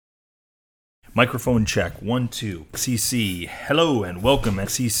Microphone check. 1, 2. XCC. Hello and welcome.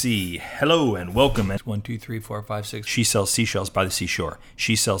 XCC. Hello and welcome. 1, 2, 3, 4, 5, 6. She sells seashells by the seashore.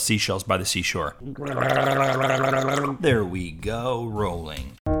 She sells seashells by the seashore. There we go.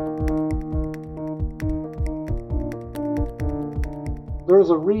 Rolling. There is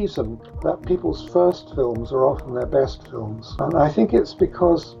a reason that people's first films are often their best films. And I think it's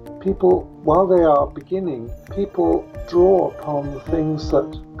because people, while they are beginning, people draw upon the things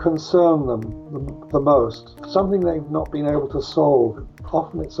that concern them the most. Something they've not been able to solve.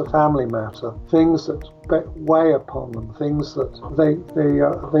 Often it's a family matter. Things that weigh upon them. Things that they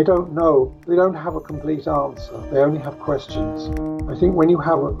don't know. They don't have a complete answer. They only have questions. I think when you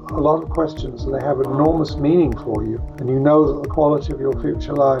have a lot of questions and they have enormous meaning for you, and you know that the quality of your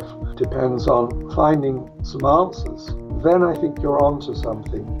future life depends on finding some answers, then I think you're onto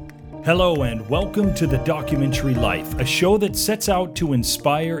something. Hello and welcome to The Documentary Life, a show that sets out to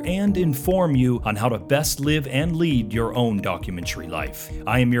inspire and inform you on how to best live and lead your own documentary life.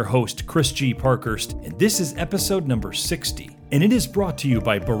 I am your host, Chris G. Parkhurst, and this is episode number 60. And it is brought to you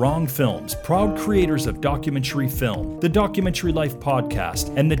by Barong Films, proud creators of documentary film, the Documentary Life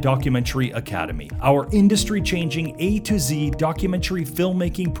podcast, and the Documentary Academy, our industry-changing A to Z documentary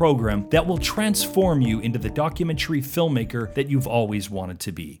filmmaking program that will transform you into the documentary filmmaker that you've always wanted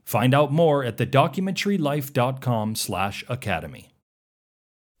to be. Find out more at thedocumentarylife.com/academy.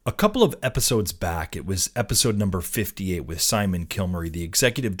 A couple of episodes back, it was episode number 58 with Simon Kilmery, the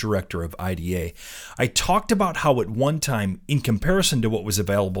executive director of IDA. I talked about how at one time, in comparison to what was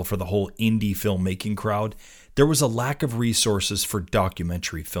available for the whole indie filmmaking crowd, there was a lack of resources for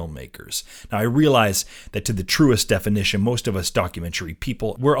documentary filmmakers. Now, I realize that to the truest definition, most of us documentary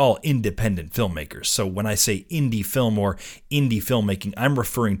people, we're all independent filmmakers. So when I say indie film or indie filmmaking, I'm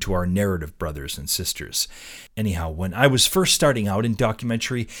referring to our narrative brothers and sisters. Anyhow, when I was first starting out in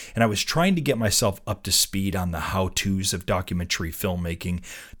documentary and I was trying to get myself up to speed on the how-tos of documentary filmmaking,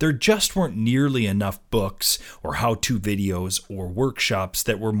 there just weren't nearly enough books or how-to videos or workshops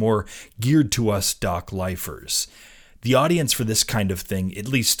that were more geared to us doc lifers. The audience for this kind of thing, at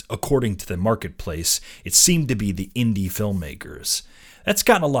least according to the marketplace, it seemed to be the indie filmmakers. That's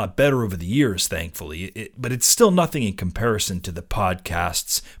gotten a lot better over the years, thankfully, but it's still nothing in comparison to the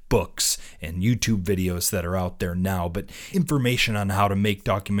podcasts, books, and YouTube videos that are out there now. But information on how to make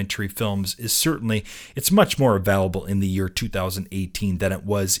documentary films is certainly, it's much more available in the year 2018 than it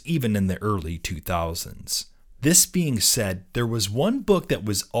was even in the early 2000s. This being said, there was one book that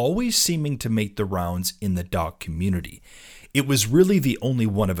was always seeming to make the rounds in the doc community. It was really the only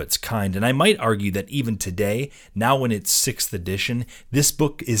one of its kind, and I might argue that even today, now in its 6th edition, this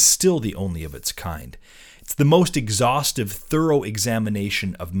book is still the only of its kind. It's the most exhaustive, thorough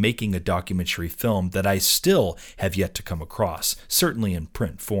examination of making a documentary film that I still have yet to come across, certainly in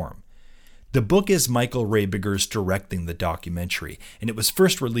print form. The book is Michael Rabiger's Directing the Documentary, and it was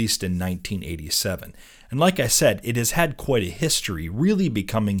first released in 1987. And like I said, it has had quite a history, really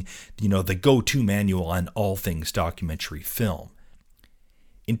becoming, the go-to manual on all things documentary film.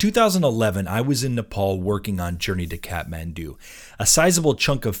 In 2011, I was in Nepal working on Journey to Kathmandu. A sizable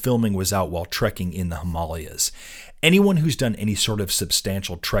chunk of filming was out while trekking in the Himalayas. Anyone who's done any sort of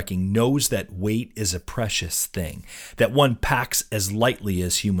substantial trekking knows that weight is a precious thing, that one packs as lightly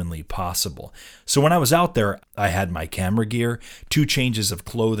as humanly possible. So when I was out there, I had my camera gear, 2 changes of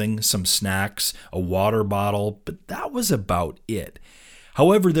clothing, some snacks, a water bottle, but that was about it.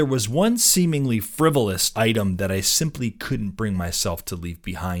 However, there was one seemingly frivolous item that I simply couldn't bring myself to leave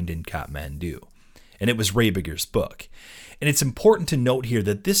behind in Kathmandu, and it was Rabiger's book. And it's important to note here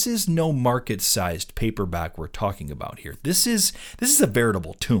that this is no market-sized paperback we're talking about here. This is a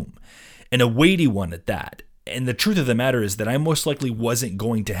veritable tome, and a weighty one at that. And the truth of the matter is that I most likely wasn't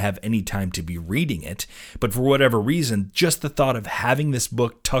going to have any time to be reading it, but for whatever reason, just the thought of having this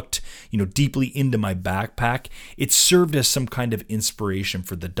book tucked, deeply into my backpack, it served as some kind of inspiration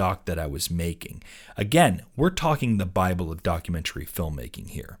for the doc that I was making. Again, we're talking the Bible of documentary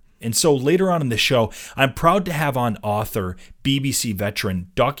filmmaking here. And so later on in the show, I'm proud to have on author, BBC veteran,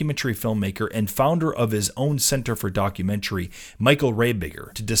 documentary filmmaker, and founder of his own Center for Documentary, Michael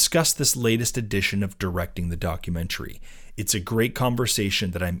Rabiger, to discuss this latest edition of Directing the Documentary. It's a great conversation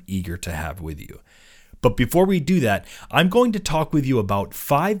that I'm eager to have with you. But before we do that, I'm going to talk with you about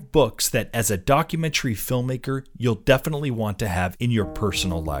 5 books that, as a documentary filmmaker, you'll definitely want to have in your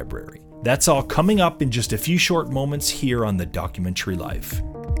personal library. That's all coming up in just a few short moments here on The Documentary Life.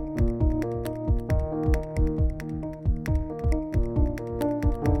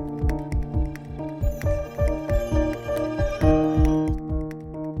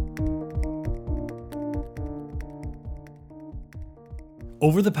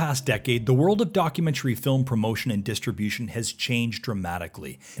 Over the past decade, the world of documentary film promotion and distribution has changed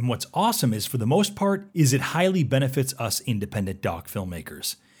dramatically. And what's awesome is, for the most part, it highly benefits us independent doc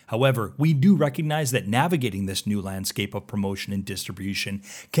filmmakers. However, we do recognize that navigating this new landscape of promotion and distribution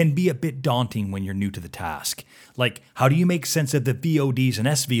can be a bit daunting when you're new to the task. Like, how do you make sense of the VODs and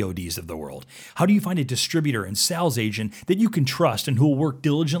SVODs of the world? How do you find a distributor and sales agent that you can trust and who will work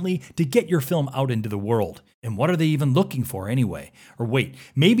diligently to get your film out into the world? And what are they even looking for anyway? Or wait,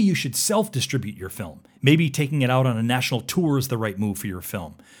 maybe you should self-distribute your film. Maybe taking it out on a national tour is the right move for your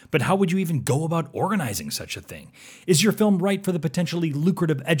film. But how would you even go about organizing such a thing? Is your film right for the potentially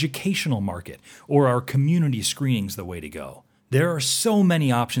lucrative educational market? Or are community screenings the way to go? There are so many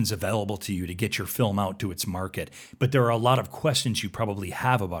options available to you to get your film out to its market, but there are a lot of questions you probably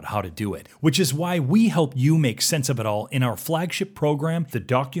have about how to do it, which is why we help you make sense of it all in our flagship program, the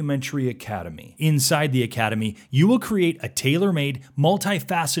Documentary Academy. Inside the Academy, you will create a tailor-made,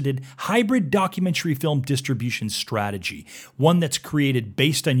 multifaceted, hybrid documentary film distribution strategy, one that's created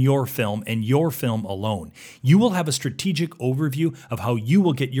based on your film and your film alone. You will have a strategic overview of how you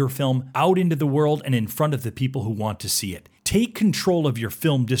will get your film out into the world and in front of the people who want to see it. Take control of your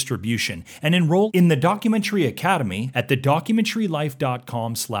film distribution and enroll in the Documentary Academy at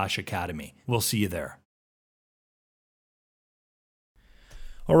thedocumentarylife.com/academy. We'll see you there.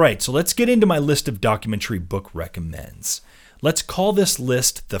 All right, so let's get into my list of documentary book recommends. Let's call this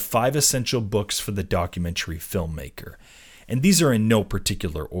list the 5 essential books for the documentary filmmaker. And these are in no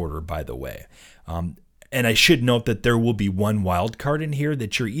particular order, by the way. And I should note that there will be one wild card in here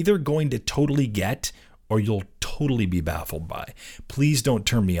that you're either going to totally get or you'll totally be baffled by. Please don't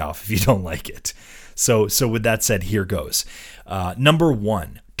turn me off if you don't like it. So with that said, here goes. Number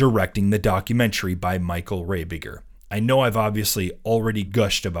 1, Directing the Documentary by Michael Rabiger. I know I've obviously already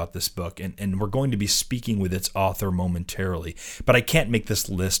gushed about this book, and we're going to be speaking with its author momentarily, but I can't make this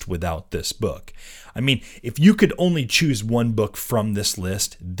list without this book. I mean, if you could only choose one book from this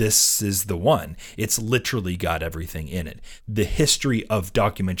list, this is the one. It's literally got everything in it. The history of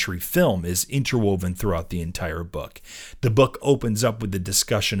documentary film is interwoven throughout the entire book. The book opens up with the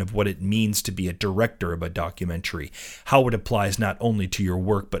discussion of what it means to be a director of a documentary, how it applies not only to your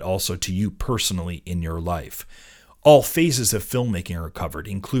work, but also to you personally in your life. All phases of filmmaking are covered,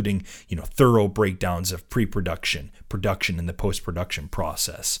 including, thorough breakdowns of pre-production, production, and the post-production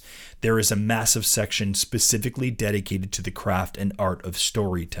process. There is a massive section specifically dedicated to the craft and art of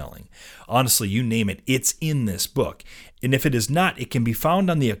storytelling. Honestly, you name it, it's in this book. And if it is not, it can be found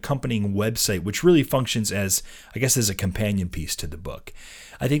on the accompanying website, which really functions as a companion piece to the book.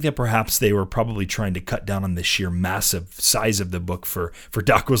 I think that perhaps they were probably trying to cut down on the sheer massive size of the book for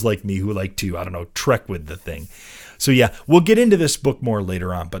docos like me who like to, trek with the thing. So yeah, we'll get into this book more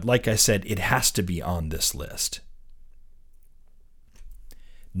later on, but like I said, it has to be on this list.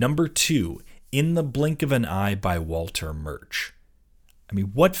 Number 2, In the Blink of an Eye by Walter Murch. I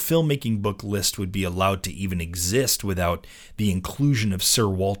mean, what filmmaking book list would be allowed to even exist without the inclusion of Sir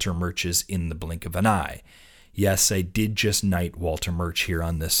Walter Murch's In the Blink of an Eye? Yes, I did just knight Walter Murch here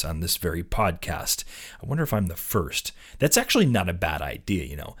on this very podcast. I wonder if I'm the first. That's actually not a bad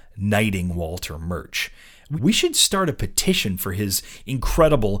idea, knighting Walter Murch. We should start a petition for his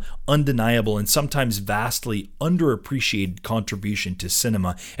incredible, undeniable, and sometimes vastly underappreciated contribution to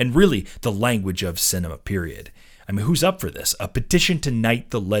cinema, and really the language of cinema, period. I mean, who's up for this? A petition to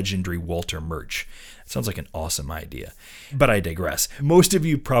knight the legendary Walter Murch. Sounds like an awesome idea. But I digress. Most of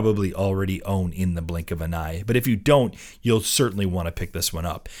you probably already own In the Blink of an Eye, but if you don't, you'll certainly want to pick this one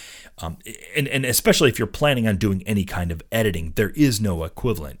up. And especially if you're planning on doing any kind of editing, there is no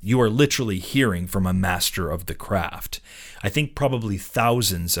equivalent. You are literally hearing from a master of the craft. I think probably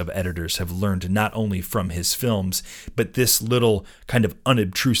thousands of editors have learned not only from his films, but this little kind of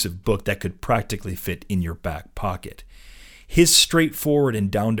unobtrusive book that could practically fit in your back pocket. His straightforward and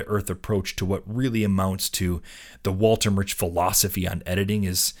down-to-earth approach to what really amounts to the Walter Murch philosophy on editing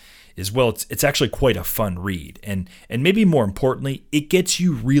is it's actually quite a fun read. And maybe more importantly, it gets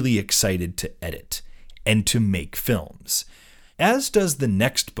you really excited to edit and to make films. As does the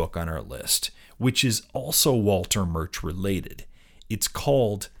next book on our list, which is also Walter Murch related. It's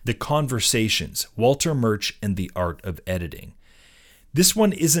called The Conversations, Walter Murch and the Art of Editing. This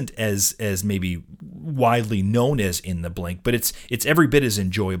one isn't as maybe widely known as In the Blink, but it's every bit as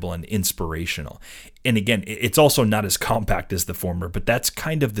enjoyable and inspirational. And again, it's also not as compact as the former, but that's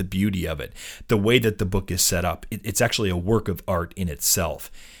kind of the beauty of it. The way that the book is set up, it's actually a work of art in itself.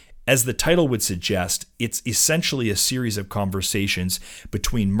 As the title would suggest, it's essentially a series of conversations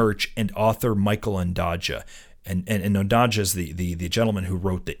between Murch and author Michael Ondaatje, And Ondaatje is the gentleman who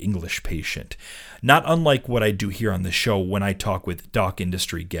wrote The English Patient. Not unlike what I do here on the show when I talk with doc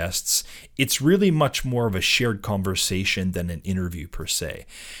industry guests, it's really much more of a shared conversation than an interview per se.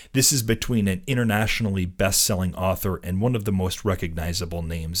 This is between an internationally best-selling author and one of the most recognizable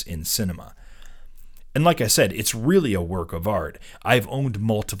names in cinema. And like I said, it's really a work of art. I've owned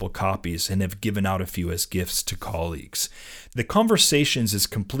multiple copies and have given out a few as gifts to colleagues. The Conversations is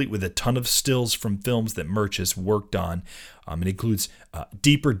complete with a ton of stills from films that Murch has worked on. It includes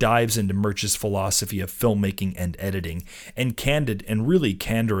deeper dives into Murch's philosophy of filmmaking and editing, and candid and really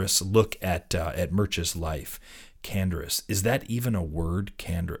candorous look at Murch's life. Candorous. Is that even a word?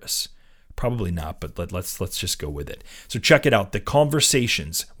 Candorous. Probably not, but let's just go with it. So check it out. The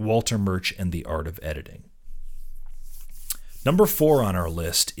Conversations, Walter Murch and the Art of Editing. Number 4 on our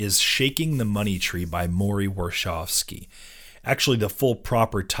list is Shaking the Money Tree by Maury Warshawski. Actually, the full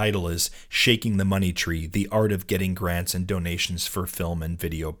proper title is Shaking the Money Tree, The Art of Getting Grants and Donations for Film and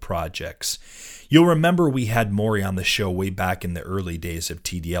Video Projects. You'll remember we had Maury on the show way back in the early days of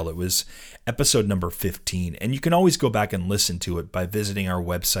TDL. It was episode number 15, and you can always go back and listen to it by visiting our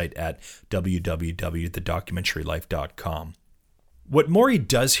website at www.thedocumentarylife.com. What Maury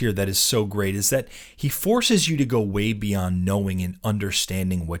does here that is so great is that he forces you to go way beyond knowing and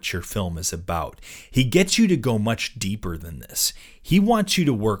understanding what your film is about. He gets you to go much deeper than this. He wants you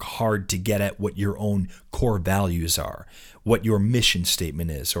to work hard to get at what your own core values are, what your mission statement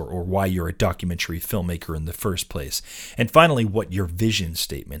is, or why you're a documentary filmmaker in the first place, and finally, what your vision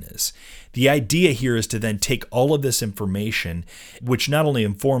statement is. The idea here is to then take all of this information, which not only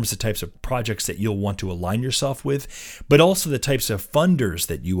informs the types of projects that you'll want to align yourself with, but also the types of funders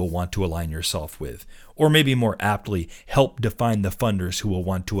that you will want to align yourself with, or maybe more aptly, help define the funders who will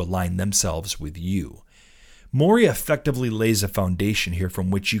want to align themselves with you. Maury effectively lays a foundation here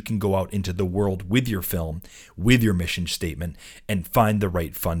from which you can go out into the world with your film, with your mission statement, and find the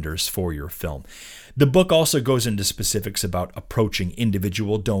right funders for your film. The book also goes into specifics about approaching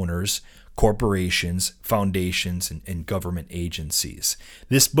individual donors, corporations, foundations, and government agencies.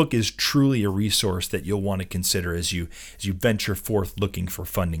 This book is truly a resource that you'll want to consider as you venture forth looking for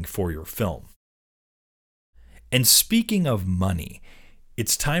funding for your film. And speaking of money,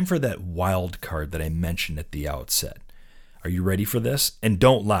 it's time for that wild card that I mentioned at the outset. Are you ready for this? And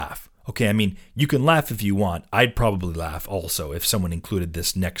don't laugh. Okay, I mean, you can laugh if you want. I'd probably laugh also if someone included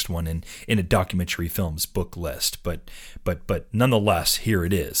this next one in a documentary films book list. But nonetheless, here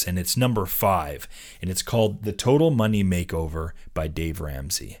it is. And it's number 5. And it's called The Total Money Makeover by Dave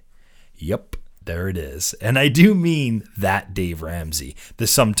Ramsey. Yep. There it is. And I do mean that Dave Ramsey, the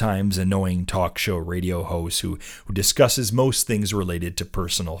sometimes annoying talk show radio host who discusses most things related to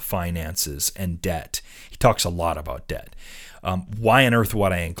personal finances and debt. He talks a lot about debt. Why on earth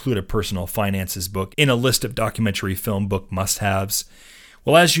would I include a personal finances book in a list of documentary film book must-haves?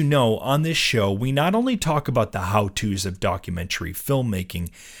 Well, as you know, on this show, we not only talk about the how-tos of documentary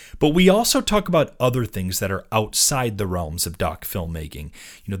filmmaking, but we also talk about other things that are outside the realms of doc filmmaking,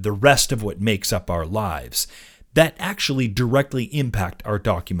 the rest of what makes up our lives, that actually directly impact our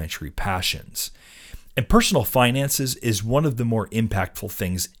documentary passions. And personal finances is one of the more impactful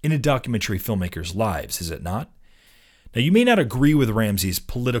things in a documentary filmmaker's lives, is it not? Now, you may not agree with Ramsey's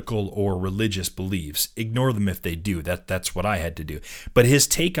political or religious beliefs. Ignore them if they do. That's what I had to do. But his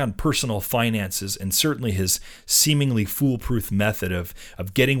take on personal finances and certainly his seemingly foolproof method of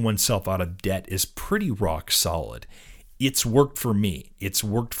getting oneself out of debt is pretty rock solid. It's worked for me. It's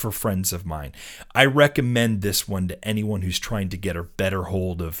worked for friends of mine. I recommend this one to anyone who's trying to get a better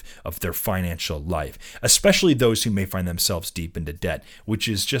hold of their financial life, especially those who may find themselves deep into debt, which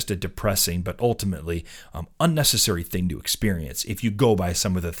is just a depressing but ultimately unnecessary thing to experience if you go by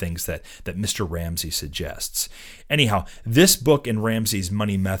some of the things that Mr. Ramsey suggests. Anyhow, this book and Ramsey's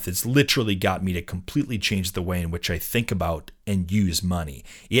money methods literally got me to completely change the way in which I think about and use money.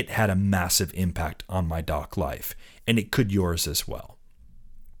 It had a massive impact on my doc life, and it could yours as well.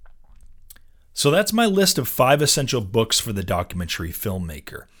 So that's my list of 5 essential books for the documentary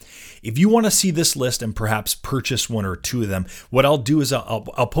filmmaker. If you want to see this list and perhaps purchase one or two of them, what I'll do is I'll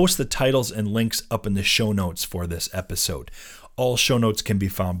post the titles and links up in the show notes for this episode. All show notes can be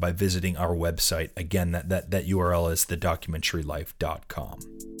found by visiting our website. Again, that URL is thedocumentarylife.com.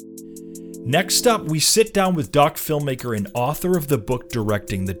 Next up, we sit down with doc filmmaker and author of the book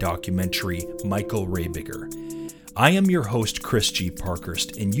directing the documentary, Michael Rabiger. I am your host, Chris G.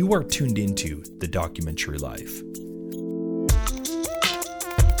 Parkhurst, and you are tuned into The Documentary Life.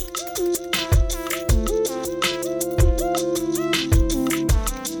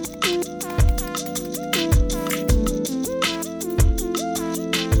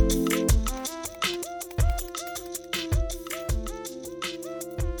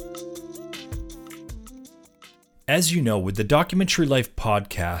 As you know, with the Documentary Life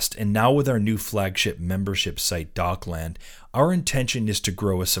podcast and now with our new flagship membership site, Docland, our intention is to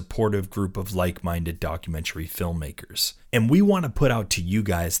grow a supportive group of like-minded documentary filmmakers. And we want to put out to you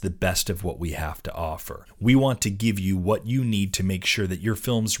guys the best of what we have to offer. We want to give you what you need to make sure that your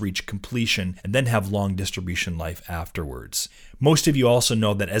films reach completion and then have long distribution life afterwards. Most of you also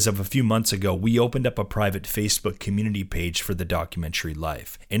know that as of a few months ago, we opened up a private Facebook community page for the Documentary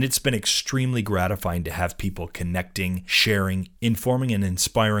Life. And it's been extremely gratifying to have people connecting, sharing, informing, and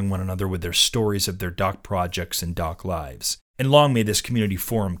inspiring one another with their stories of their doc projects and doc lives. And long may this community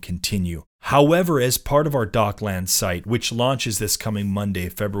forum continue. However, as part of our Docland site, which launches this coming Monday,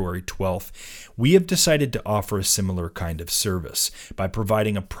 February 12th, we have decided to offer a similar kind of service by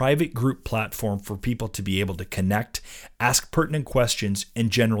providing a private group platform for people to be able to connect, ask pertinent questions, and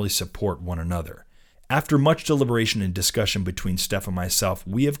generally support one another. After much deliberation and discussion between Steph and myself,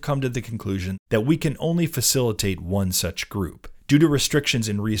 we have come to the conclusion that we can only facilitate one such group. Due to restrictions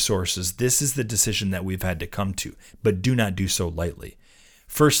in resources, this is the decision that we've had to come to, but do not do so lightly.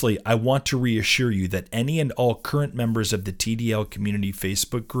 Firstly, I want to reassure you that any and all current members of the TDL Community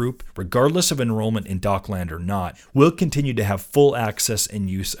Facebook group, regardless of enrollment in Docland or not, will continue to have full access and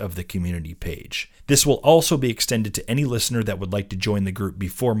use of the community page. This will also be extended to any listener that would like to join the group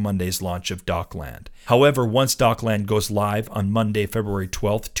before Monday's launch of Docland. However, once Docland goes live on Monday, February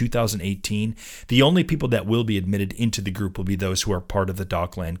 12th, 2018, the only people that will be admitted into the group will be those who are part of the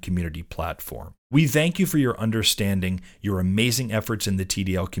Docland community platform. We thank you for your understanding, your amazing efforts in the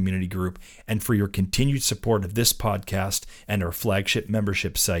TDL community group, and for your continued support of this podcast and our flagship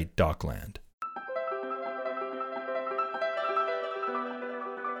membership site, Docland.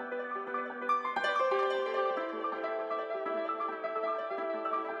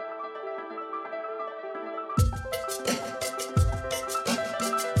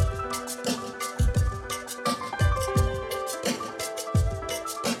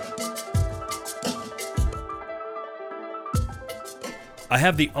 I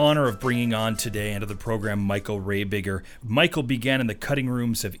have the honor of bringing on today into the program Michael Rabiger. Michael began in the cutting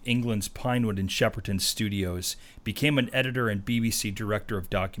rooms of England's Pinewood and Shepperton studios, became an editor and BBC director of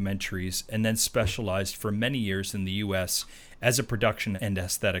documentaries, and then specialized for many years in the U.S. as a production and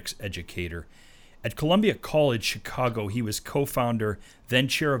aesthetics educator. At Columbia College, Chicago, he was co-founder, then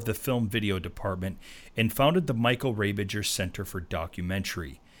chair of the film video department, and founded the Michael Rabiger Center for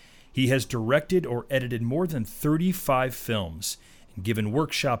Documentary. He has directed or edited more than 35 films, given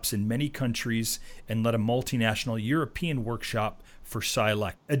workshops in many countries, and led a multinational European workshop for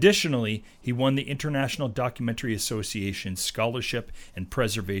SciLec. Additionally, he won the International Documentary Association Scholarship and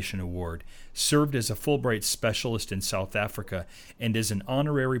Preservation Award, served as a Fulbright Specialist in South Africa, and is an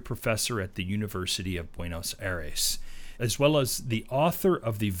honorary professor at the University of Buenos Aires, as well as the author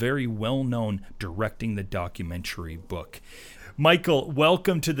of the very well-known Directing the Documentary book. Michael,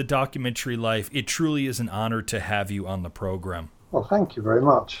 welcome to the Documentary Life. It truly is an honor to have you on the program. Well, thank you very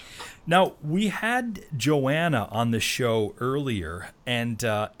much. Now, we had Joanna on the show earlier, and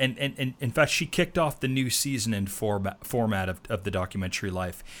in fact, she kicked off the new season and format of the Documentary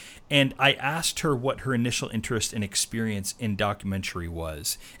Life. And I asked her what her initial interest and experience in documentary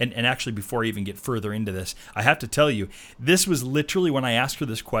was. And actually, before I even get further into this, I have to tell you, this was literally, when I asked her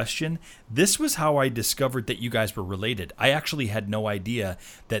this question, this was how I discovered that you guys were related. I actually had no idea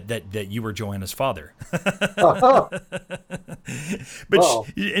that you were Joanna's father. But Well,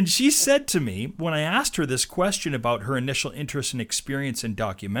 she said to me, when I asked her this question about her initial interest and experience in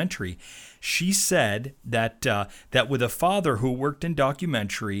documentary, she said that with a father who worked in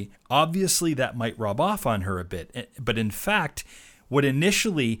documentary, obviously that might rub off on her a bit. But in fact, what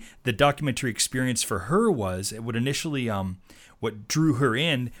initially the documentary experience for her was, what drew her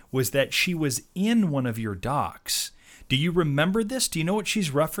in was that she was in one of your docs. Do you remember this? Do you know what she's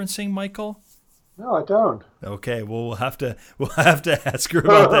referencing, Michael? no, I don't. Okay, well we'll have to ask her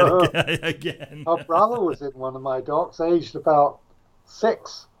about that again. My brother was in one of my docs, aged about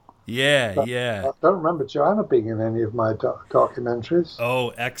 6. Yeah. I don't remember Joanna being in any of my documentaries. Oh,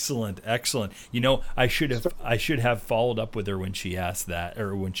 excellent. You know, I should have followed up with her when she asked that,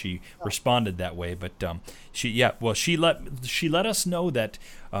 or when she responded that way. But she let us know that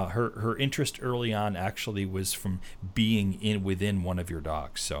her interest early on actually was from being within one of your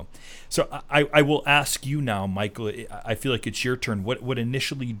docs. So I will ask you now, Michael. I feel like it's your turn. What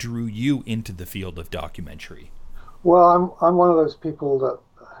initially drew you into the field of documentary? Well, I'm one of those people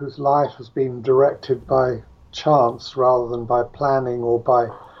whose life has been directed by chance rather than by planning or by,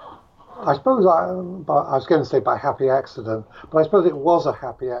 I suppose, I was going to say by happy accident, but I suppose it was a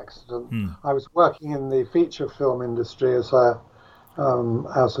happy accident. I was working in the feature film industry as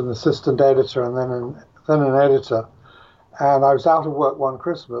an assistant editor and then then an editor. And I was out of work one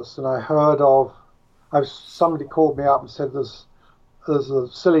Christmas, and somebody called me up and said, there's a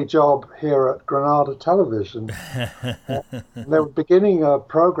silly job here at Granada Television. They were beginning a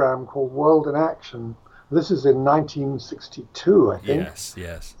program called World in Action. This is in 1962, I think.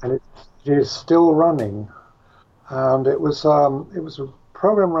 Yes. And it is still running. And it was a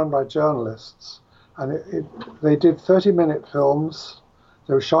program run by journalists, and they did 30-minute films.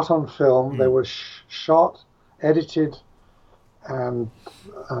 They were shot on film. They were shot, edited, and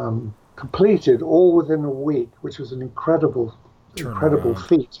completed all within a week, which was an incredible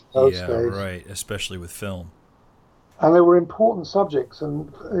feat in those days. Yeah, right, especially with film. And they were important subjects,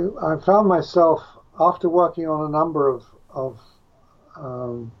 and I found myself, after working on a number of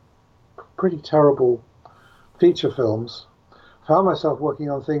pretty terrible feature films, found myself working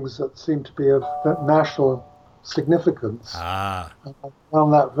on things that seemed to be of national significance. And I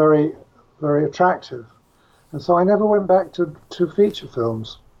found that very, very attractive. And so I never went back to feature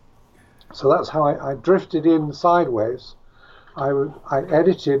films. So that's how I drifted in sideways. I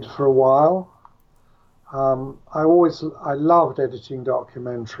edited for a while. I loved editing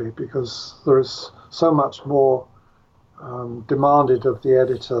documentary because there is so much more demanded of the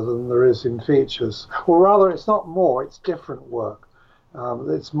editor than there is in features. Or rather, it's not more, it's different work.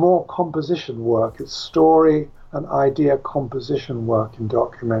 It's more composition work. It's story and idea composition work in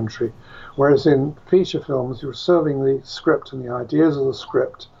documentary. Whereas in feature films, you're serving the script and the ideas of the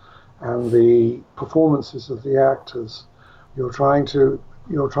script and the performances of the actors. You're trying to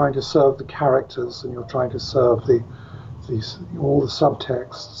serve the characters, and you're trying to serve all the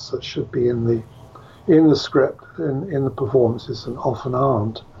subtexts that should be in the script, in the performances, and often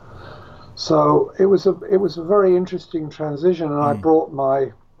aren't. So it was a very interesting transition, and I brought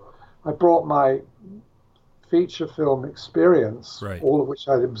my feature film experience, right, all of which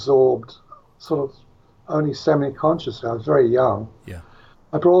I'd absorbed sort of only semi-consciously. I was very young. Yeah.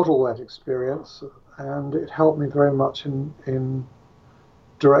 I brought all that experience, and it helped me very much in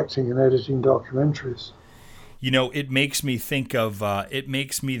directing and editing documentaries. You know, it makes me think of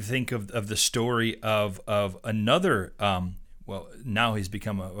the story of another. Well, now he's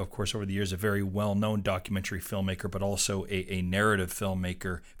become, of course, over the years, a very well-known documentary filmmaker, but also a narrative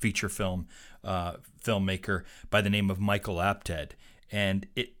filmmaker, feature film filmmaker by the name of Michael Apted. And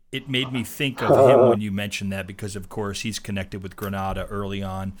it made me think of him when you mentioned that, because, of course, he's connected with Granada early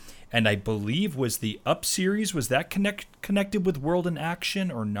on. And I believe was the Up series, was that connected with World in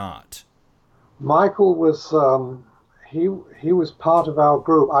Action or not? Michael was he was part of our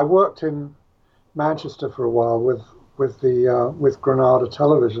group. I worked in Manchester for a while with Granada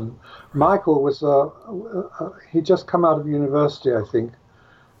Television. Michael was he'd just come out of university, I think,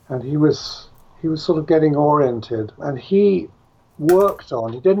 and he was sort of getting oriented, and he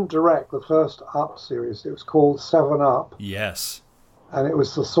didn't direct the first Up series. It was called 7 Up. Yes. And it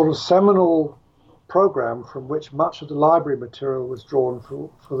was the sort of seminal program from which much of the library material was drawn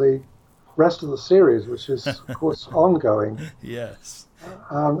for the rest of the series, which is, of course, ongoing. Yes.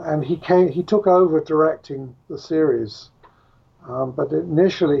 And he took over directing the series. But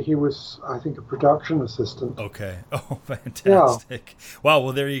initially he was, I think, a production assistant. Okay. Oh, fantastic. Yeah. Wow,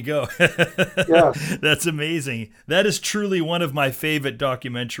 well, there you go. Yes. That's amazing. That is truly one of my favorite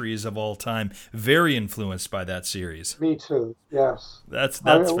documentaries of all time. Very influenced by that series. Me too, yes. That's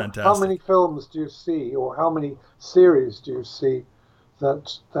fantastic. How many films do you see, or how many series do you see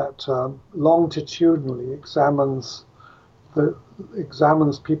that longitudinally examines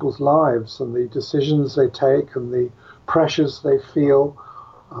people's lives and the decisions they take and the pressures they feel,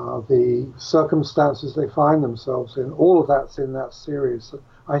 the circumstances they find themselves in? All of that's in that series.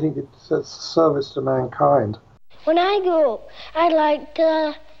 I think it's a service to mankind. When I grow up, I'd like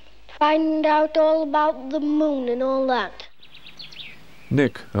to find out all about the moon and all that.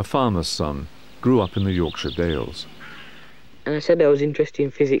 Nick, a farmer's son, grew up in the Yorkshire Dales. And I said I was interested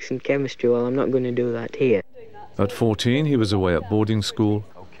in physics and chemistry. Well, I'm not going to do that here. At 14, he was away at boarding school,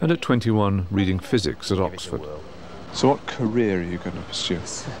 and at 21, reading physics at Oxford. So what career are you going to pursue?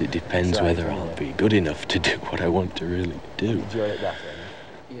 It depends whether I'll be good enough to do what I want to really do.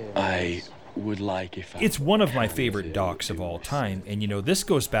 I would like if I... It's one of my favorite docs of all time, and this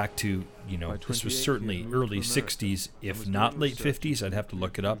goes back to, this was certainly early 60s, if not late 50s, I'd have to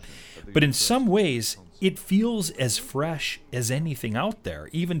look it up. But in some ways, it feels as fresh as anything out there,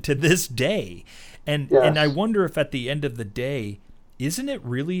 even to this day. And Yes. And I wonder if at the end of the day, isn't it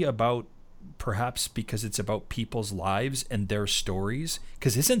really about, perhaps because it's about people's lives and their stories?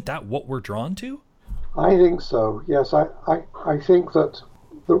 Because isn't that what we're drawn to? I think so, yes. I think that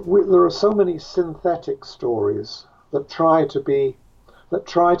there are so many synthetic stories that try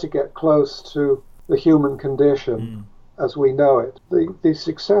to get close to the human condition as we know it. The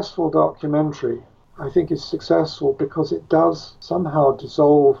successful documentary, I think, is successful because it does somehow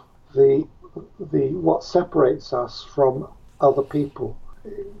dissolve the what separates us from other people.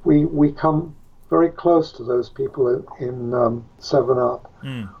 We come very close to those people in 7 Up.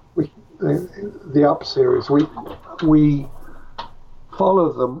 The Up series. We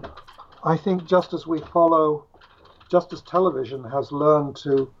follow them. I think just as television has learned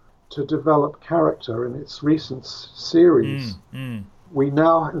to develop character in its recent series, we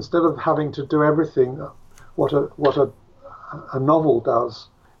now, instead of having to do everything what a novel does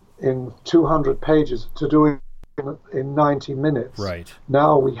in 200 pages, to do it in 90 minutes. Right.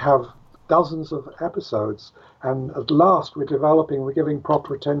 Now we have dozens of episodes, and at last we're giving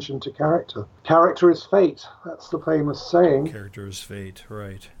proper attention to character. Character is fate. That's the famous saying. Character is fate.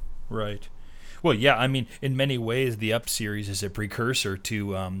 Right. Well, yeah, I mean, in many ways, the Up series is a precursor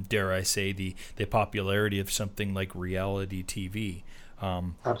to, dare I say, the popularity of something like reality TV.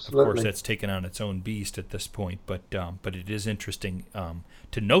 Absolutely. Of course, that's taken on its own beast at this point, but it is interesting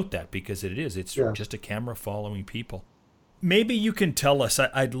to note that, because it's just a camera following people. Maybe you can tell us,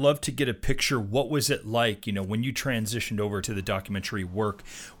 I'd love to get a picture, what was it like, when you transitioned over to the documentary work,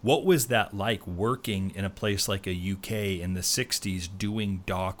 what was that like working in a place like a UK in the 60s doing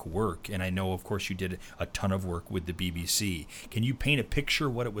doc work? And I know, of course, you did a ton of work with the BBC. Can you paint a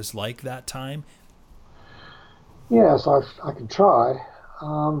picture what it was like that time? Yes, I can try.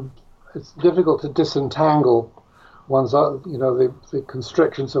 It's difficult to disentangle one's own, the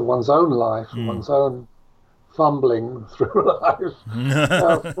constrictions of one's own life, one's own fumbling through life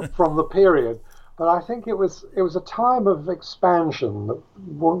from the period. But I think it was a time of expansion.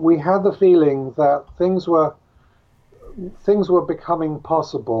 We had the feeling that things were becoming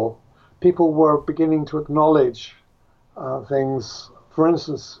possible. People were beginning to acknowledge things. For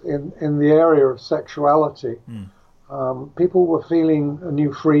instance, in the area of sexuality, people were feeling a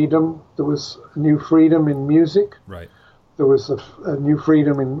new freedom. There was a new freedom in music. Right. There was a new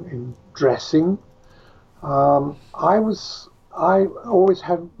freedom in dressing. I always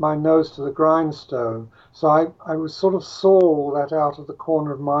had my nose to the grindstone, so I was sort of saw all that out of the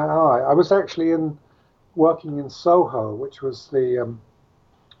corner of my eye. I was actually working in Soho, which was the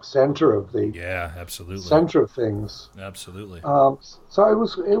center of center of things. Absolutely. So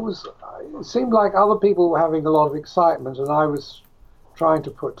it seemed like other people were having a lot of excitement, and I was trying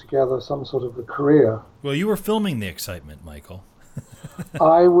to put together some sort of a career. Well, you were filming the excitement, Michael.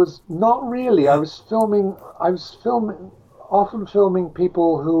 I was not really. I was often filming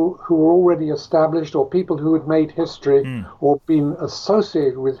people who were already established, or people who had made history or been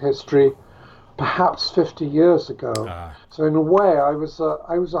associated with history perhaps 50 years ago. So in a way, I was a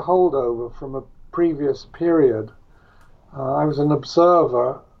holdover from a previous period. I was an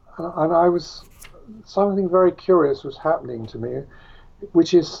observer, and something very curious was happening to me,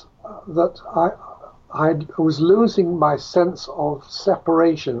 which is that I was losing my sense of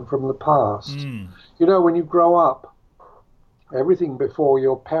separation from the past. When you grow up, everything before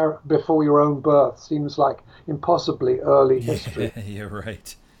your own birth seems like impossibly early history. You're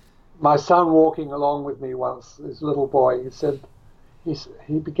right. My son walking along with me once, this little boy,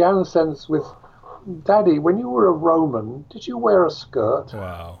 he began a sentence with, "Daddy, when you were a Roman, did you wear a skirt?"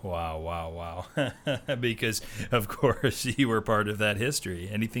 Wow. Because, of course, you were part of that history.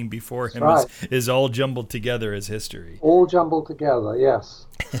 Anything before him is all jumbled together as history. All jumbled together, yes.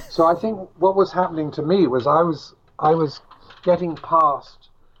 So I think what was happening to me was I was getting past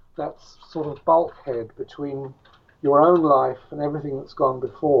that sort of bulkhead between your own life and everything that's gone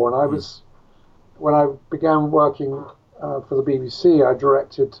before. And when I began working for the BBC, I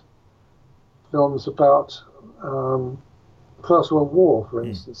directed films about First World War, for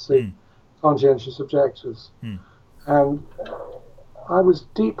instance, the Conscientious Objectors. And I was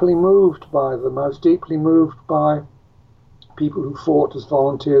deeply moved by them. I was deeply moved by people who fought as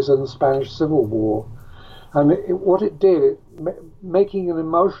volunteers in the Spanish Civil War. And what it did, making an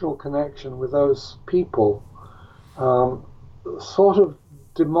emotional connection with those people, sort of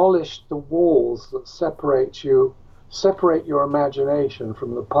demolished the walls that separate your imagination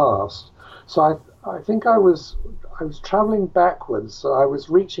from the past. So I think I was traveling backwards. So I was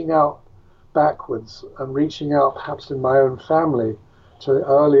reaching out backwards and reaching out perhaps in my own family to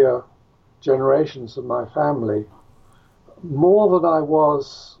earlier generations of my family, more than I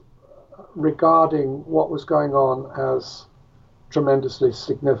was regarding what was going on as tremendously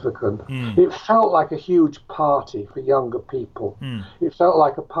significant. It felt like a huge party for younger people. It felt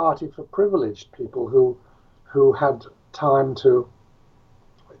like a party for privileged people who had time to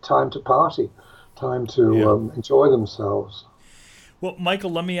party, time to enjoy themselves. Well,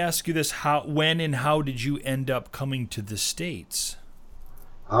 Michael, let me ask you this: when and how did you end up coming to the States?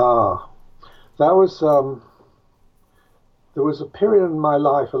 That was there was a period in my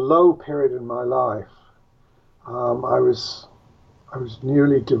life, a low period in my life. I was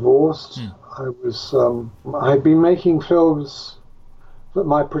newly divorced. I'd been making films that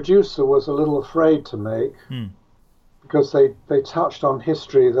my producer was a little afraid to make because they touched on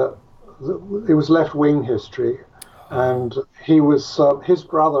history that it was left-wing history, and his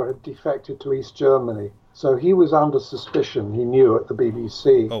brother had defected to East Germany, so he was under suspicion. He knew at the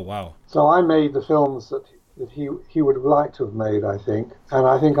BBC. Oh wow! So I made the films that he would have liked to have made, I think, and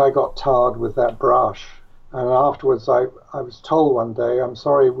I think I got tarred with that brush. And afterwards, I was told one day, "I'm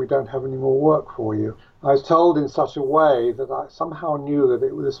sorry, we don't have any more work for you." I was told in such a way that I somehow knew that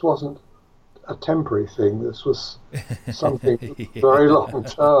this wasn't a temporary thing. This was something very long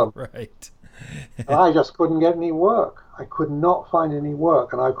term. Right. And I just couldn't get any work. I could not find any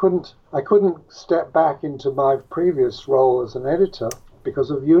work, and I couldn't step back into my previous role as an editor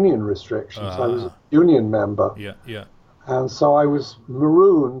because of union restrictions. I was a union member. Yeah, yeah. And so I was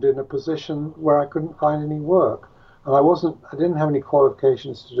marooned in a position where I couldn't find any work, and I didn't have any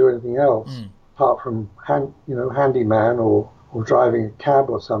qualifications to do anything else apart from handyman or driving a cab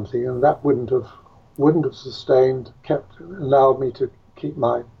or something, and that wouldn't have allowed me to keep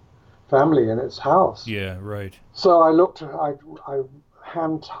my family in its house. Yeah, right. So I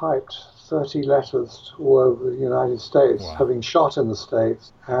hand typed 30 letters all over the United States, having shot in the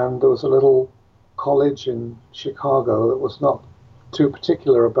States, and there was a little college in Chicago that was not too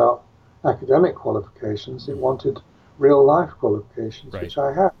particular about academic qualifications. It wanted real life qualifications, which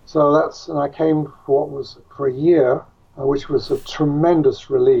I had. So and I came for a year, which was a tremendous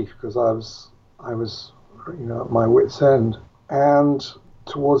relief because I was at my wit's end. And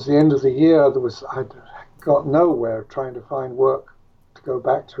towards the end of the year, I'd got nowhere trying to find work to go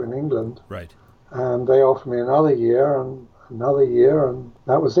back to in England. Right. And they offered me another year, and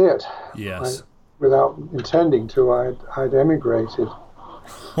that was it. Yes. Without intending to, I'd emigrated,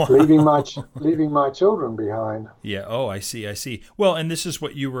 leaving my children behind. Yeah. Oh, I see. Well, and this is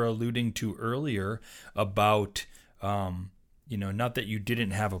what you were alluding to earlier about, not that you didn't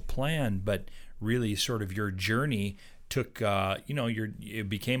have a plan, but really sort of your journey took, it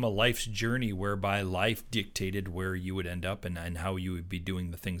became a life's journey whereby life dictated where you would end up and how you would be doing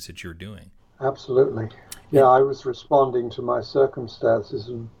the things that you're doing. Absolutely. Yeah, I was responding to my circumstances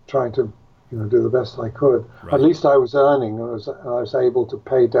and trying to do the best I could. Right. At least I was earning, and I was able to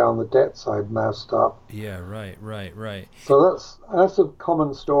pay down the debts I'd massed up. Yeah, right. So that's a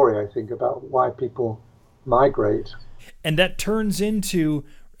common story, I think, about why people migrate. And that turns into,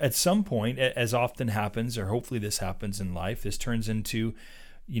 at some point, as often happens, or hopefully this happens in life, this turns into,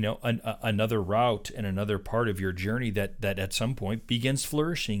 another route and another part of your journey that at some point begins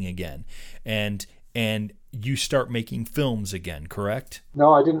flourishing again. And you start making films again, correct?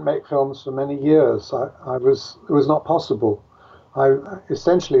 No, I didn't make films for many years. It was not possible.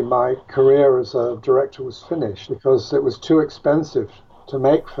 Essentially, my career as a director was finished because it was too expensive to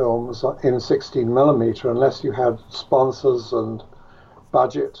make films in 16 millimeter unless you had sponsors and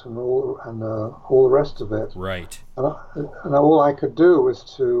budget and all the rest of it. Right. And all I could do was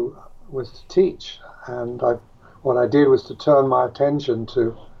to teach. And what I did was to turn my attention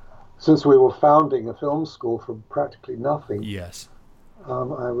to. Since we were founding a film school from practically nothing, yes,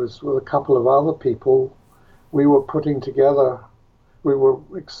 I was with a couple of other people. We were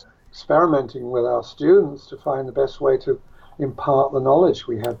experimenting with our students to find the best way to impart the knowledge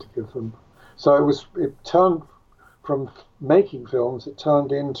we had to give them. So it turned from making films, it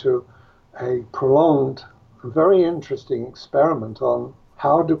turned into a prolonged, very interesting experiment on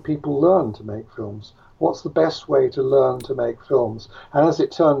how do people learn to make films. What's the best way to learn to make films? And as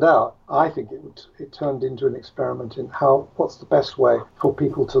it turned out, I think it turned into an experiment in what's the best way for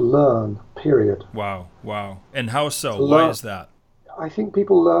people to learn, period. Wow. And how so? Why is that? I think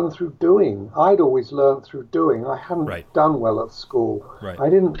people learn through doing. I'd always learned through doing. I hadn't done well at school. Right.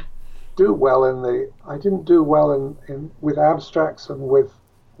 I didn't do well in with abstracts and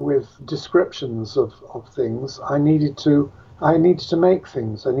with descriptions of things. I needed to make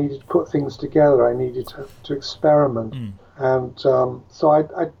things. I needed to put things together. I needed to experiment. And so I,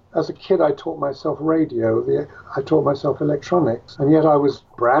 as a kid, I taught myself radio. I taught myself electronics. And yet I was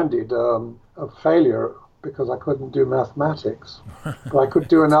branded a failure because I couldn't do mathematics. But I could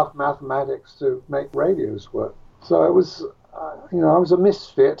do enough mathematics to make radios work. So it was, I was a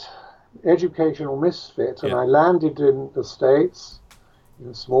misfit, educational misfit. And I landed in the States in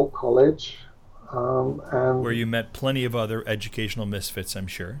a small college. And where you met plenty of other educational misfits, I'm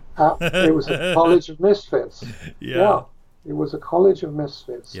sure. It was a college of misfits. Yeah. It was a college of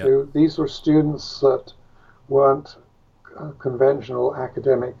misfits. Yep. These were students that weren't conventional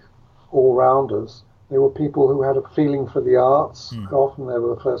academic all-rounders. They were people who had a feeling for the arts. Often they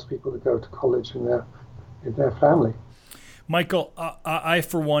were the first people to go to college in their family. Michael, I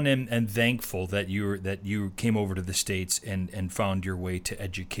for one am thankful that you came over to the States and found your way to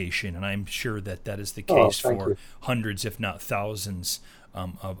education, and I'm sure that is the case for hundreds, if not thousands,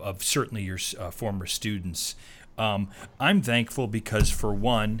 of certainly your former students. I'm thankful because, for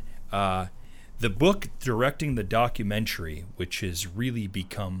one, the book directing the documentary, which has really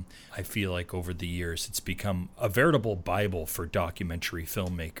become, I feel like over the years, it's become a veritable Bible for documentary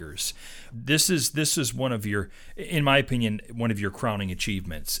filmmakers. This is one of your, in my opinion, one of your crowning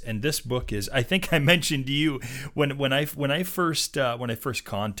achievements. And this book is, I think I mentioned to you when I first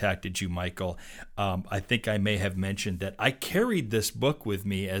contacted you, Michael. I think I may have mentioned that I carried this book with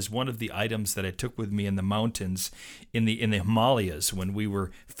me as one of the items that I took with me in the mountains in the Himalayas when we were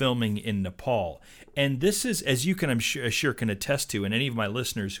filming in Nepal. And this is, as you can, I'm sure can attest to, and any of my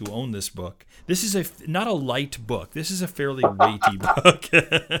listeners who own this book, this is not a light book. This is a fairly weighty book.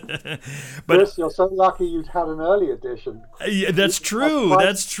 But Chris, you're so lucky you'd had an early edition. Yeah, that's true.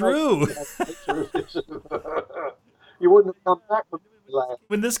 That's true. You wouldn't have come back from Himalaya.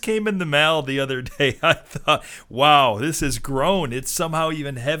 When this came in the mail the other day, I thought, wow, this has grown. It's somehow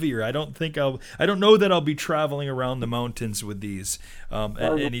even heavier. I don't know that I'll be traveling around the mountains with these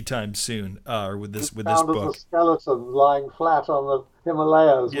anytime soon, or with this book. A skeleton lying flat on the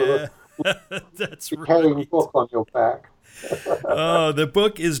Himalayas with a that's decaying right. book on your back. The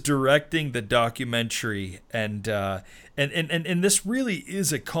book is directing the documentary, and this really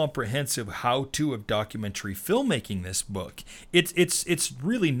is a comprehensive how-to of documentary filmmaking. This book, it's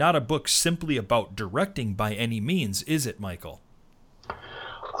really not a book simply about directing by any means, is it, Michael?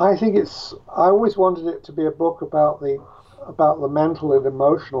 I think I always wanted it to be a book about the mental and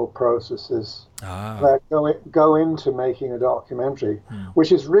emotional processes that go into making a documentary,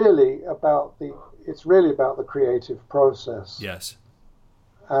 which is really about the creative process. Yes.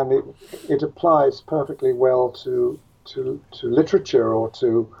 And it applies perfectly well to literature or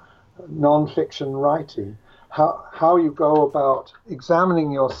to non-fiction writing. How you go about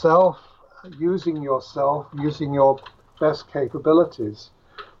examining yourself, using your best capabilities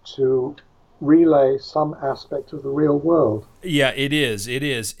to relay some aspect of the real world. Yeah, it is.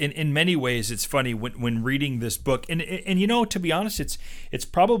 In many ways, it's funny when reading this book, and you know, to be honest, it's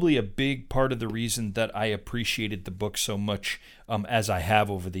probably a big part of the reason that I appreciated the book so much as I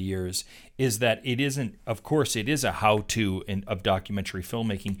have over the years, is that it isn't, of course, it is a how-to of documentary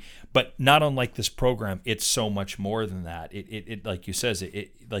filmmaking, but not unlike this program, it's so much more than that. It like you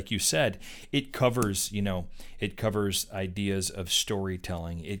said, it covers, it covers ideas of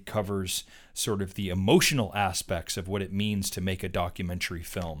storytelling. It covers sort of the emotional aspects of what it means to make a documentary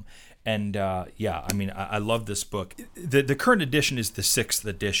film. And I love this book. The current edition is the 6th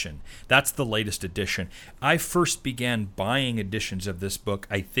edition. That's the latest edition. I first began buying editions of this book,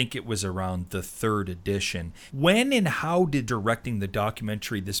 I think it was around the 3rd edition. When and how did directing the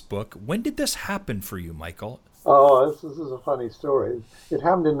documentary, this book, when did this happen for you, Michael? Oh, this is a funny story. It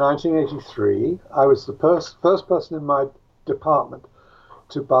happened in 1983. I was the first person in my department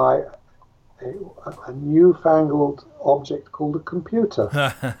to buy a newfangled object called a computer.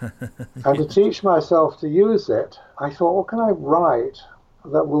 And to teach myself to use it, I thought, what can I write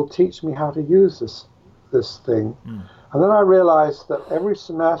that will teach me how to use this thing? And then I realized that every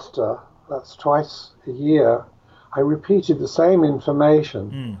semester, that's twice a year, I repeated the same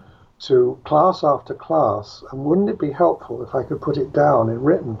information to class after class. And wouldn't it be helpful if I could put it down in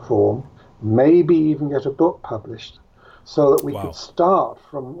written form, maybe even get a book published? So that we could start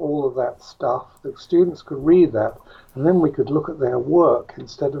from all of that stuff. The students could read that, and then we could look at their work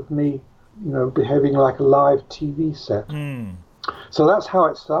instead of me, behaving like a live TV set. So that's how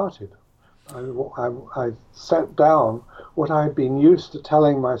it started. I set down what I had been used to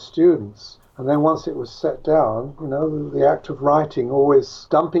telling my students, and then once it was set down, the act of writing, always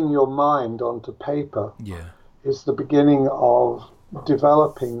dumping your mind onto paper, is the beginning of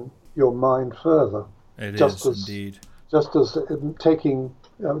developing your mind further. It is indeed. Just as taking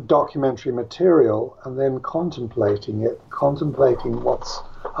documentary material and then contemplating what's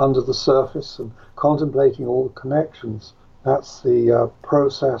under the surface and contemplating all the connections. That's the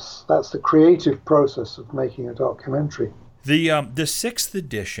process. That's the creative process of making a documentary. The 6th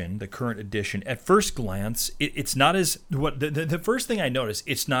edition, the current edition, at first glance, it's not as the first thing I noticed.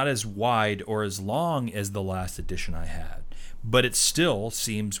 It's not as wide or as long as the last edition I had, but it still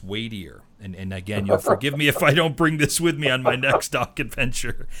seems weightier. And again, you'll forgive me if I don't bring this with me on my next doc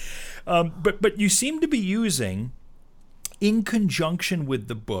adventure. But you seem to be using in conjunction with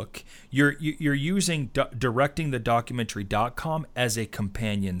the book, you're using directingthedocumentary.com as a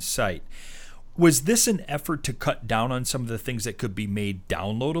companion site. Was this an effort to cut down on some of the things that could be made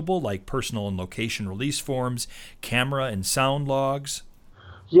downloadable, like personal and location release forms, camera and sound logs?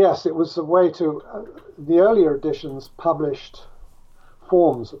 Yes, it was a way to. The earlier editions published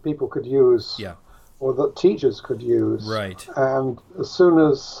forms that people could use, or that teachers could use. Right. And as soon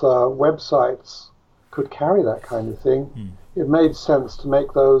as websites could carry that kind of thing, it made sense to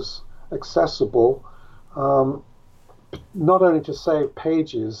make those accessible. Not only to save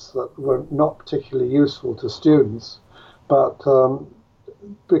pages that were not particularly useful to students, but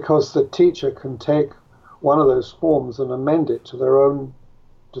because the teacher can take one of those forms and amend it to their own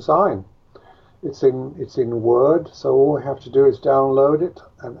design. It's in Word, so all you have to do is download it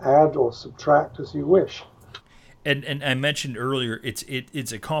and add or subtract as you wish. And I mentioned earlier,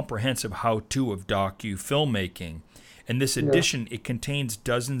 it's a comprehensive how-to of docu-filmmaking. In this edition, it contains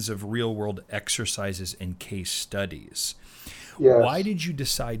dozens of real-world exercises and case studies. Yes. Why did you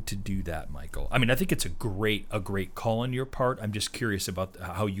decide to do that, Michael? I mean, I think it's a great call on your part. I'm just curious about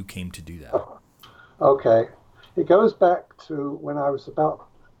how you came to do that. Okay. It goes back to when I was about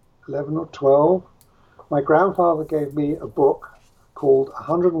 11 or 12. My grandfather gave me a book called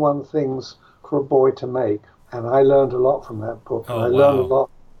 101 Things for a Boy to Make, and I learned a lot from that book. Oh, and I learned a lot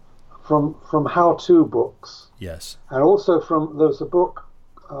from how-to books. Yes. And also there's a book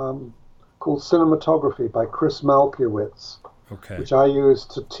called Cinematography by Chris Malkiewicz, which I use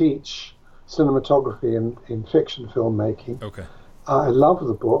to teach cinematography in fiction filmmaking. Okay. I love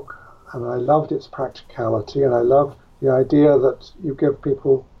the book, and I loved its practicality, and I love the idea that you give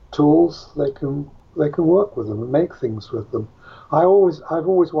people tools, they can work with them and make things with them. I've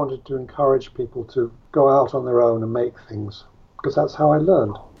always wanted to encourage people to go out on their own and make things, because that's how I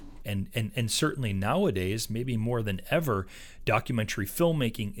learned. And certainly nowadays, maybe more than ever, documentary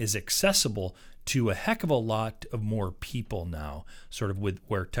filmmaking is accessible to a heck of a lot of more people now, sort of with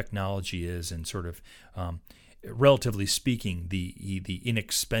where technology is and sort of, relatively speaking, the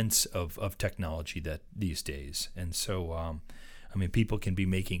inexpense of technology that these days. And so, I mean, people can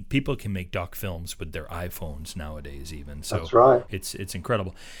make doc films with their iPhones nowadays, even. So that's right. It's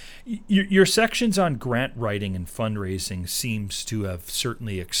incredible. Your sections on grant writing and fundraising seems to have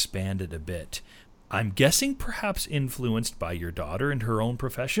certainly expanded a bit. I'm guessing perhaps influenced by your daughter and her own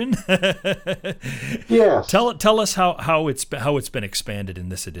profession. Yes. Tell us how it's been expanded in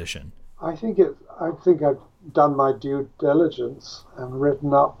this edition. I think I've done my due diligence and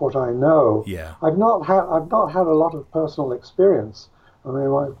written up what I know. Yeah. I've not had a lot of personal experience. I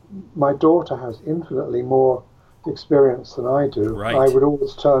mean, my daughter has infinitely more experience than I do. Right. I would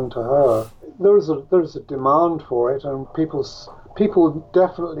always turn to her. There's a demand for it, and people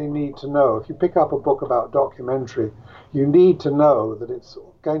definitely need to know. If you pick up a book about documentary, you need to know that it's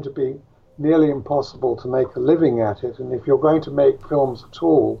going to be nearly impossible to make a living at it, and if you're going to make films at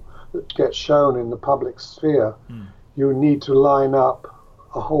all that get shown in the public sphere, you need to line up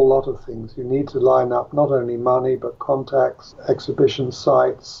a whole lot of things. You need to line up not only money, but contacts, exhibition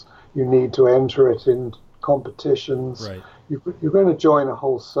sites. You need to enter it in competitions. Right. You're going to join a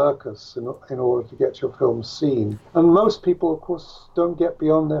whole circus in order to get your film seen. And most people, of course, don't get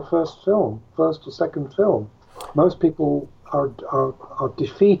beyond their first or second film. Most people are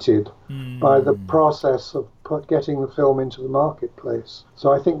defeated by the process of getting the film into the marketplace.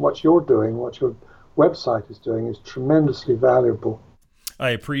 So I think what you're doing, what your website is doing, is tremendously valuable. I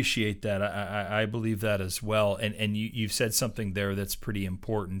appreciate that. I believe that as well. And you've said something there that's pretty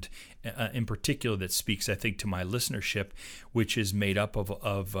important, in particular that speaks, I think, to my listenership, which is made up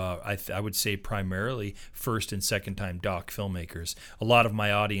of I would say primarily first and second time doc filmmakers. A lot of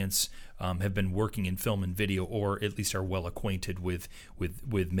my audience have been working in film and video, or at least are well acquainted with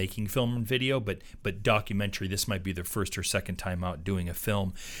making film and video, but documentary, this might be their first or second time out doing a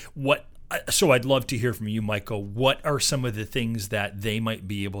film. So I'd love to hear from you, Michael. What are some of the things that they might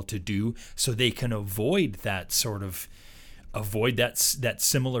be able to do so they can avoid that similar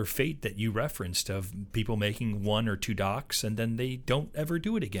fate that you referenced of people making one or two docs and then they don't ever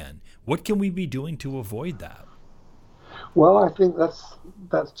do it again? What can we be doing to avoid that? Well, I think that's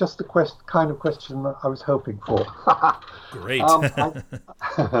just the kind of question that I was hoping for. Great. I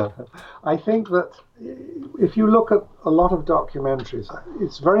think that if you look at a lot of documentaries,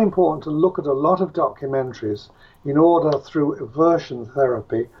 it's very important to look at a lot of documentaries in order, through aversion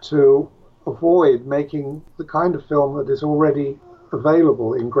therapy, to avoid making the kind of film that is already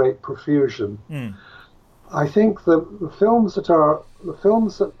available in great profusion. I think the films that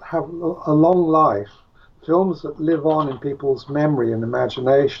have a long life, films that live on in people's memory and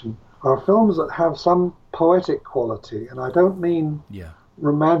imagination, are films that have some poetic quality, and I don't mean Yeah.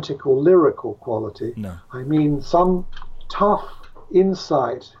 romantic or lyrical quality. No. I mean some tough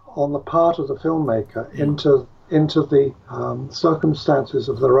insight on the part of the filmmaker into the circumstances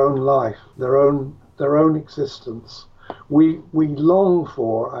of their own life, their own existence. We long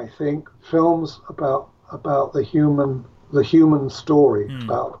for, I think, films about the human story,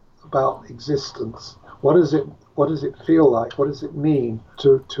 about existence. What does it feel like? What does it mean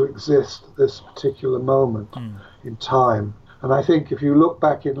to exist at this particular moment in time? And I think if you look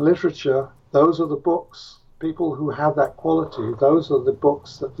back in literature, those are the books, people who have that quality, those are the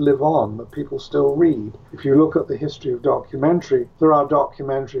books that live on, that people still read. If you look at the history of documentary, there are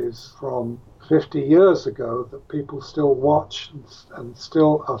documentaries from 50 years ago that people still watch and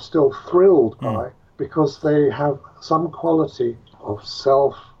are still thrilled by, because they have some quality of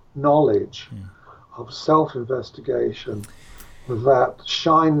self-knowledge, of self-investigation, that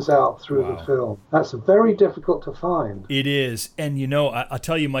shines out through the film. That's very difficult to find. It is, and I'll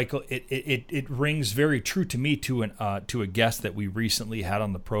tell you, Michael, it rings very true to me to a guest that we recently had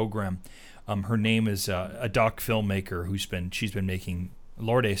on the program. Her name is a doc filmmaker she's been making.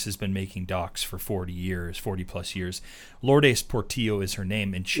 Lourdes has been making docs for 40 plus years. Lourdes Portillo is her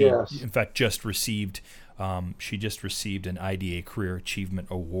name, and she, in fact, just received an IDA Career Achievement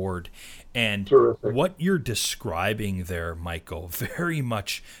Award. And Terrific. What you're describing there, Michael, very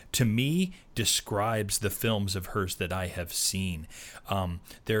much to me describes the films of hers that I have seen.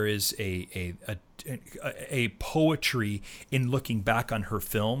 There is a poetry in looking back on her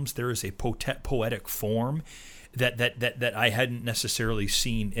films. There is a poetic form that I hadn't necessarily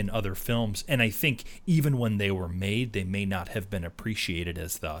seen in other films. And I think even when they were made, they may not have been appreciated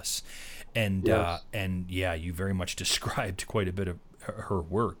as thus. And you very much described quite a bit of her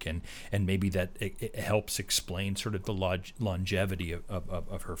work, and maybe that it helps explain sort of the longevity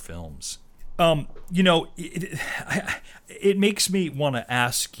of her films. It makes me want to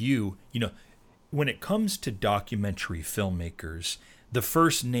ask you, when it comes to documentary filmmakers, the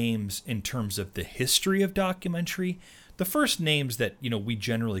first names in terms of the history of documentary, the first names that we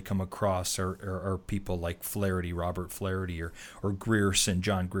generally come across are people like Flaherty, Robert Flaherty, or Grierson,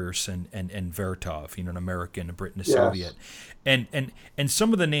 John Grierson, and Vertov, an American, a Brit, and a Soviet, and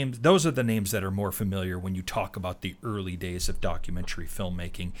some of the names. Those are the names that are more familiar when you talk about the early days of documentary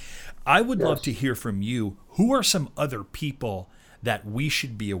filmmaking. I would love to hear from you. Who are some other people that we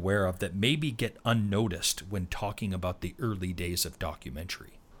should be aware of that maybe get unnoticed when talking about the early days of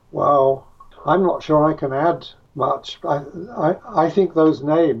documentary? Well, I'm not sure I can add much. I think those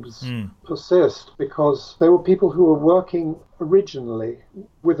names persist because they were people who were working originally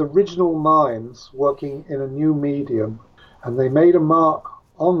with original minds, working in a new medium, and they made a mark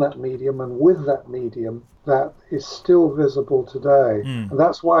on that medium and with that medium that is still visible today. And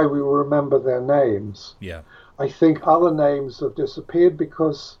that's why we remember their names. Yeah. I think other names have disappeared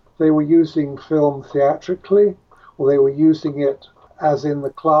because they were using film theatrically, or they were using it as in the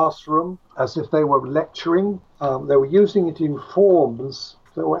classroom, as if they were lecturing. They were using it in forms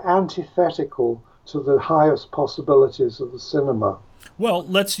that were antithetical to the highest possibilities of the cinema. Well,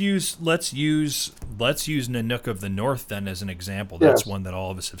 let's use Nanook of the North then as an example. That's one that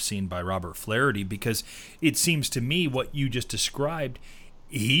all of us have seen by Robert Flaherty, because it seems to me what you just described,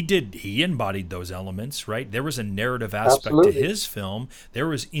 he embodied those elements, right? There was a narrative aspect to his film. There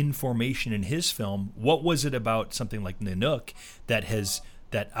was information in his film. What was it about something like Nanook that has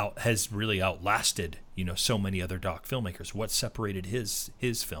really outlasted, so many other doc filmmakers? What separated his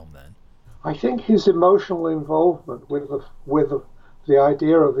film then? I think his emotional involvement with the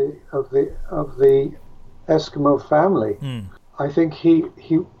idea of the Eskimo family. I think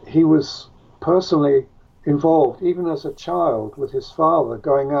he was personally involved, even as a child, with his father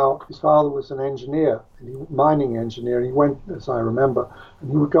going out. His father was an engineer, mining engineer, and he went, as I remember, and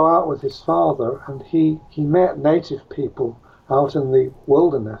he would go out with his father, and he met native people out in the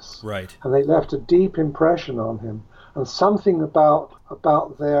wilderness. Right. And they left a deep impression on him. And something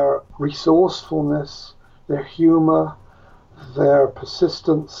about their resourcefulness, their humor, their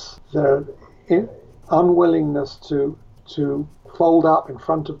persistence, their unwillingness to fold up in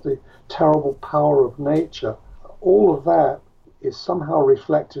front of the terrible power of nature, all of that is somehow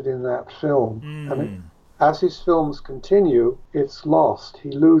reflected in that film. And as his films continue, it's lost.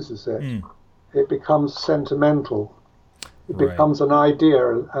 He loses it. It becomes sentimental. It becomes an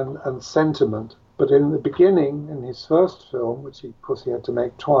idea and sentiment. But in the beginning, in his first film, which of course he had to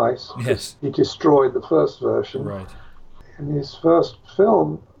make twice, he destroyed the first version. Right. In his first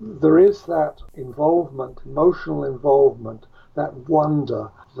film, there is that involvement, emotional involvement, that wonder,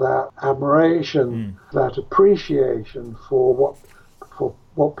 that admiration, that appreciation for what for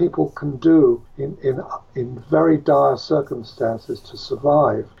what people can do in very dire circumstances to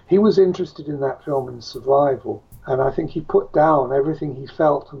survive. He was interested in that film in survival, and I think he put down everything he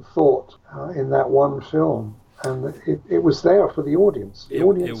felt and thought in that one film, and it was there for the audience. The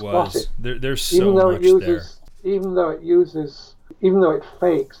audience got it. There's so much there. Even though it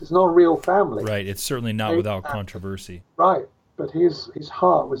fakes, it's not a real family. Right, it's certainly not without controversy. Right, but his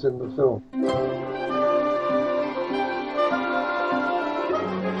heart was in the film.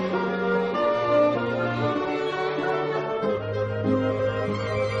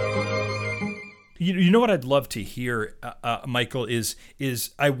 You know what I'd love to hear, Michael, is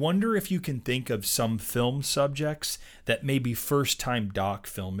I wonder if you can think of some film subjects that maybe first-time doc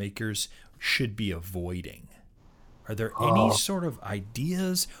filmmakers should be avoiding. Are there any sort of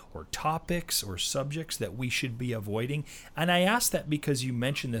ideas or topics or subjects that we should be avoiding? And I ask that because you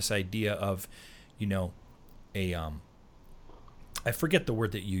mentioned this idea of, I forget the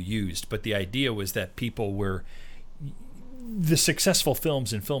word that you used, but the idea was that people were... The successful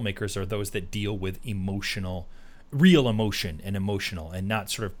films and filmmakers are those that deal with real emotion and emotional, and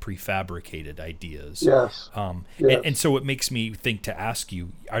not sort of prefabricated ideas. Yes. Yes. And so it makes me think to ask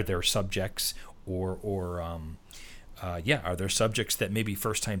you: are there subjects, are there subjects that maybe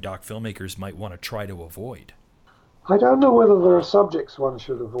first-time doc filmmakers might want to try to avoid? I don't know whether there are subjects one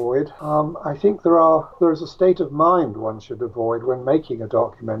should avoid. I think there's a state of mind one should avoid when making a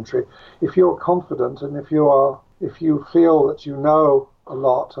documentary. If you're confident and if you feel that you know a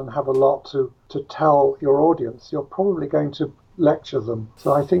lot and have a lot to tell your audience, you're probably going to lecture them.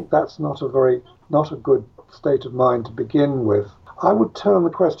 So I think that's not a good state of mind to begin with. I would turn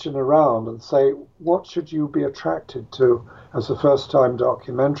the question around and say, what should you be attracted to as a first-time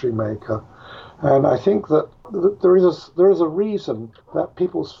documentary maker? And I think that there is a reason that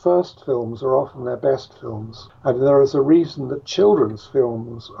people's first films are often their best films, and there is a reason that children's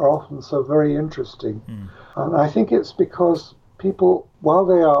films are often so very interesting. And I think it's because people, while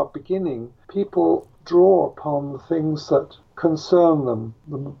they are beginning, people draw upon the things that concern them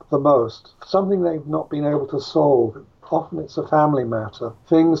the most, something they've not been able to solve. Often it's a family matter,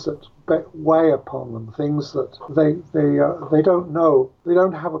 things that weigh upon them, things that they don't know. They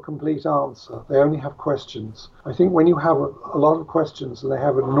don't have a complete answer. They only have questions. I think when you have a lot of questions and they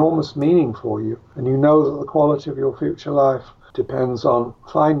have enormous meaning for you, and you know that the quality of your future life depends on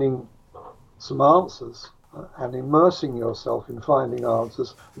finding some answers and immersing yourself in finding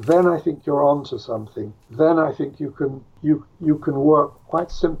answers, then I think you're onto something. Then I think you can work quite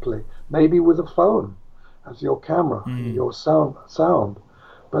simply, maybe with a phone as your camera, your sound.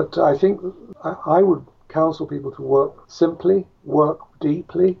 But I think I would counsel people to work simply, work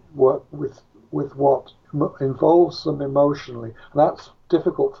deeply, work with what involves them emotionally. And that's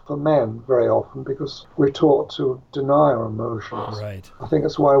difficult for men very often because we're taught to deny our emotions. Right. I think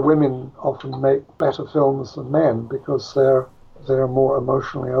that's why women often make better films than men, because they're more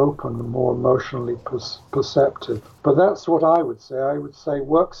emotionally open and more emotionally perceptive. But that's what I would say. I would say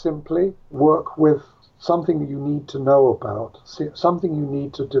work simply, work with something you need to know about, something you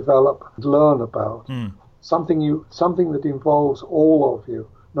need to develop and learn about, something that involves all of you,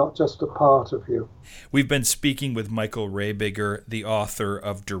 not just a part of you. We've been speaking with Michael Rabiger, the author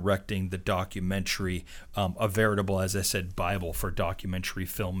of Directing the Documentary, a veritable, as I said, Bible for documentary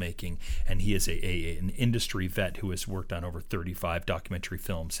filmmaking. And he is an industry vet who has worked on over 35 documentary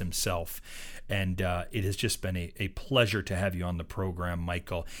films himself. And it has just been a pleasure to have you on the program,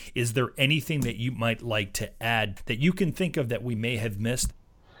 Michael. Is there anything that you might like to add that you can think of that we may have missed?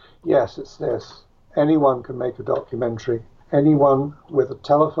 Yes, it's this. Anyone can make a documentary. Anyone with a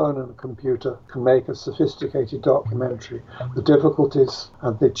telephone and a computer can make a sophisticated documentary. The difficulties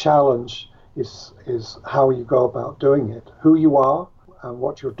and the challenge is how you go about doing it, who you are and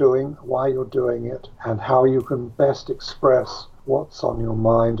what you're doing, why you're doing it, and how you can best express what's on your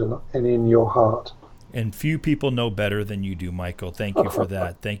mind and in your heart. And few people know better than you do, Michael. Thank you for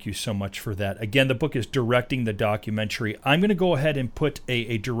that. Thank you so much for that. Again, the book is Directing the Documentary. I'm going to go ahead and put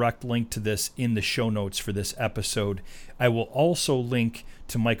a direct link to this in the show notes for this episode. I will also link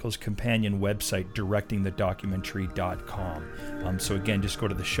to Michael's companion website, directingthedocumentary.com. So again, just go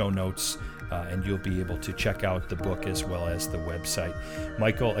to the show notes and you'll be able to check out the book as well as the website.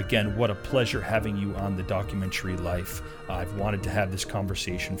 Michael, again, what a pleasure having you on The Documentary Life. I've wanted to have this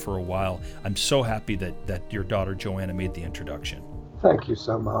conversation for a while. I'm so happy that your daughter Joanna made the introduction. Thank you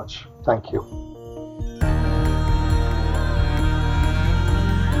so much. Thank you.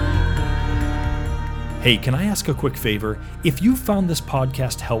 Hey, can I ask a quick favor? If you found this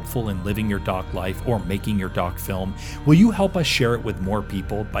podcast helpful in living your doc life or making your doc film, will you help us share it with more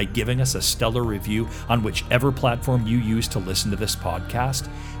people by giving us a stellar review on whichever platform you use to listen to this podcast?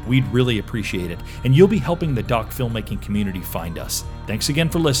 We'd really appreciate it, and you'll be helping the doc filmmaking community find us. Thanks again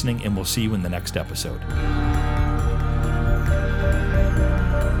for listening, and we'll see you in the next episode.